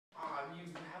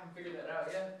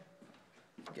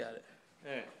Got it.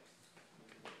 Alright.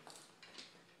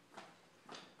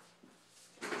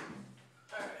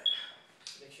 Alright.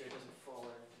 Make sure it doesn't fall or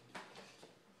anything.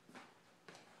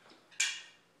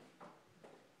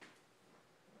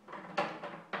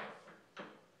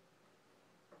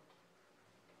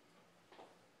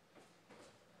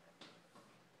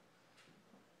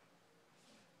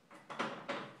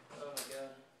 Oh my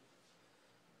god.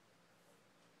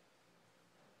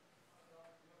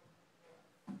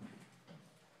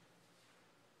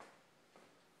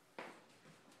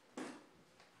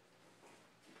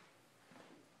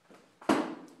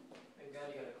 Thank God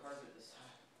you got a carpet this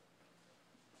time.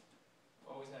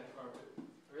 Always had a carpet.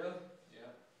 Really?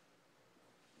 Yeah.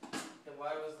 Then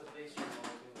why was the bass drum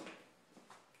always moving?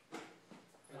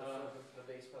 The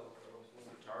bass pedal was always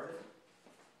moving. Retarded?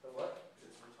 The what?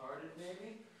 It's retarded,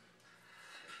 maybe?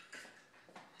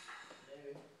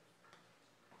 Maybe.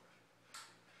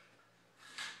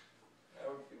 That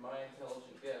would be my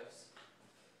intelligent guess.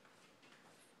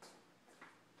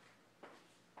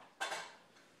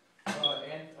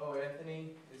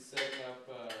 Anthony is setting up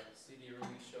a CD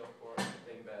release show for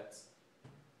Dingbats.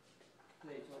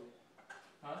 Yeah, you told me.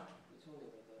 Huh? You told me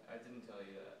about that. I didn't tell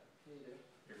you that. Yeah, you did.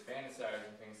 You're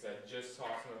fantasizing things. I just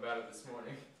talked to him about it this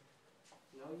morning.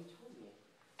 No, you told me.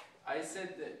 I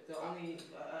said that. I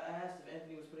asked if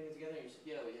Anthony was putting it together and you said,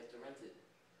 yeah, we have to rent it.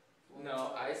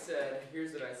 No, I said,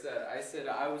 here's what I said. I said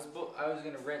I was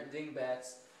going to rent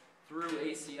Dingbats through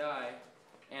ACI.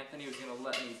 Anthony was going to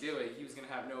let me do it. He was going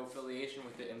to have no affiliation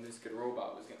with it, and This Good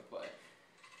Robot was going to play.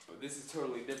 But this is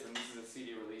totally different. This is a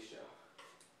CD release show.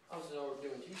 Oh, so we're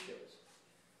doing 2 shows.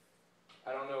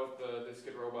 I don't know if the This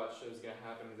Good Robot show is going to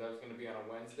happen. That was going to be on a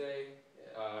Wednesday,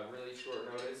 really short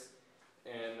notice.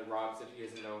 And Rob said he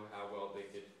doesn't know how well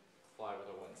they could fly with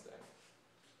a Wednesday.